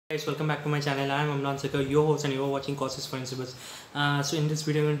Guys, welcome back to my channel. I am Amlan Sekar, your host, and you are watching Courses Forensics. So in this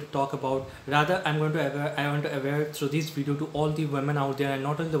video, I'm going to talk about, I want to aware through this video to all the women out there, and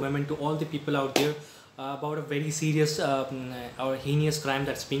not only the women, to all the people out there, about a very serious or heinous crime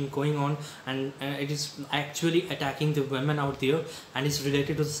that's been going on, and it is actually attacking the women out there, and it's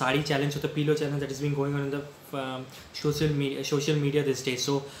related to the Saree challenge or the pillow challenge that has been going on in the social media these days.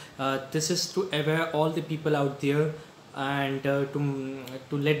 So this is to aware all the people out there, and to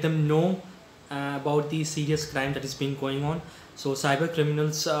let them know about the serious crime that is being going on. So cyber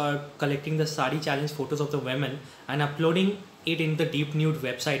criminals are collecting the Saree challenge photos of the women and uploading it in the DeepNude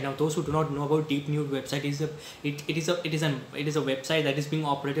website. Now, those who do not know about DeepNude website, it is a website that is being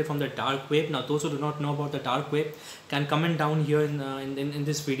operated from the dark web. Now, those who do not know about the dark web can comment down here in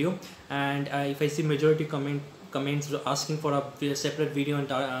this video, and if I see majority comments asking for a separate video on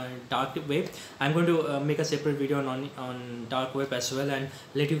dark web, I'm going to make a separate video on dark web as well, and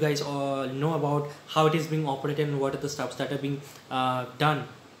let you guys all know about how it is being operated and what are the steps that are being done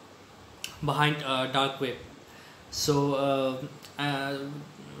behind dark web. So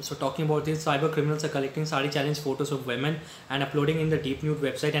talking about this, cyber criminals are collecting Saree challenge photos of women and uploading in the DeepNude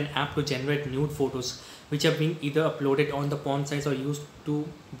website, an app to generate nude photos which are being either uploaded on the porn sites or used to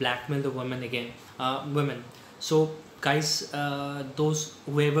blackmail the women. So guys,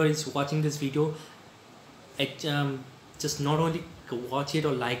 whoever is watching this video, just not only watch it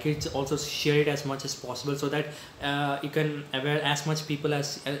or like it, also share it as much as possible, so that you can aware as much people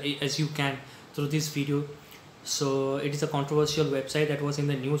as you can through this video. So it is a controversial website that was in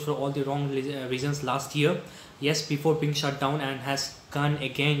the news for all the wrong reasons last year, yes, before being shut down, and has gone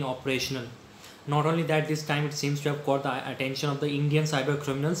again operational. Not only that, this time it seems to have caught the attention of the Indian cyber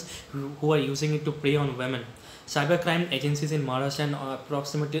criminals who are using it to prey on women. Cybercrime agencies in Maharashtra and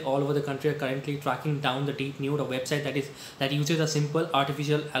approximately all over the country are currently tracking down the DeepNude, a website that uses a simple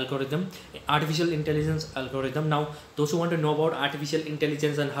artificial intelligence algorithm. Now, those who want to know about artificial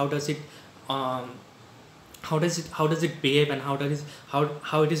intelligence and how does it behave and how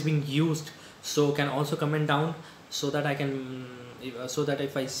it is being used, so can also comment down, so that I can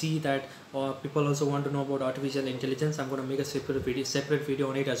if I see that people also want to know about artificial intelligence, I'm going to make a separate video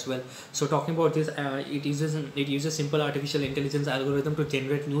on it as well. So talking about this, it uses simple artificial intelligence algorithm to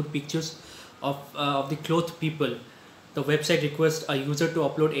generate nude pictures of the clothed people. The website requests a user to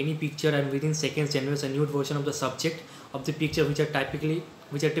upload any picture, and within seconds generates a nude version of the subject of the picture, which are typically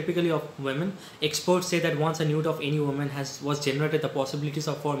of women. Experts say that once a nude of any woman was generated, the possibilities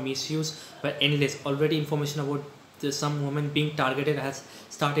for misuse were endless. Already information about some women being targeted has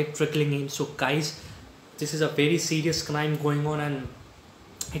started trickling in. So guys, this is a very serious crime going on, and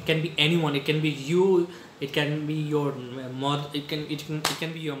it can be anyone. It can be you, it can be your mother, it can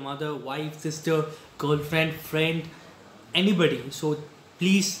be your mother, wife, sister, girlfriend, friend, anybody. So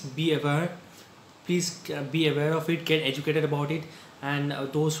please be aware, of it, get educated about it, and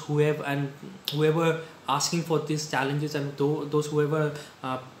those whoever asking for these challenges, and those whoever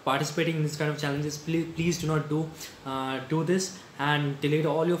participating in this kind of challenges, please do not do this, and delete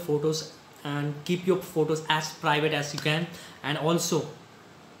all your photos and keep your photos as private as you can, and also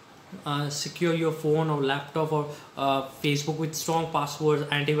secure your phone or laptop or Facebook with strong passwords,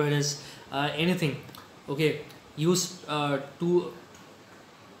 antivirus, anything. Okay, use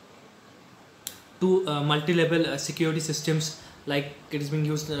two multi-level security systems, like it is being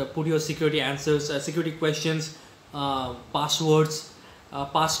used. Put your security answers, security questions, passwords,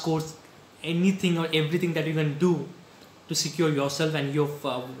 passcodes, anything or everything that you can do to secure yourself and your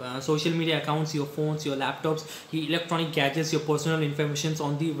social media accounts, your phones, your laptops, your electronic gadgets, your personal information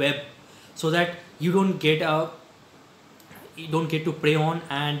on the web, so that you don't get to prey on.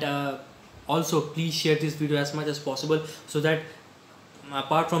 And also please share this video as much as possible, so that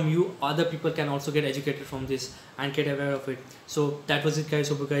apart from you, other people can also get educated from this and get aware of it. So that was it, guys.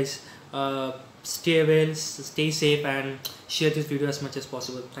 Hope you guys stay well, stay safe, and share this video as much as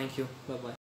possible. Thank you. Bye bye.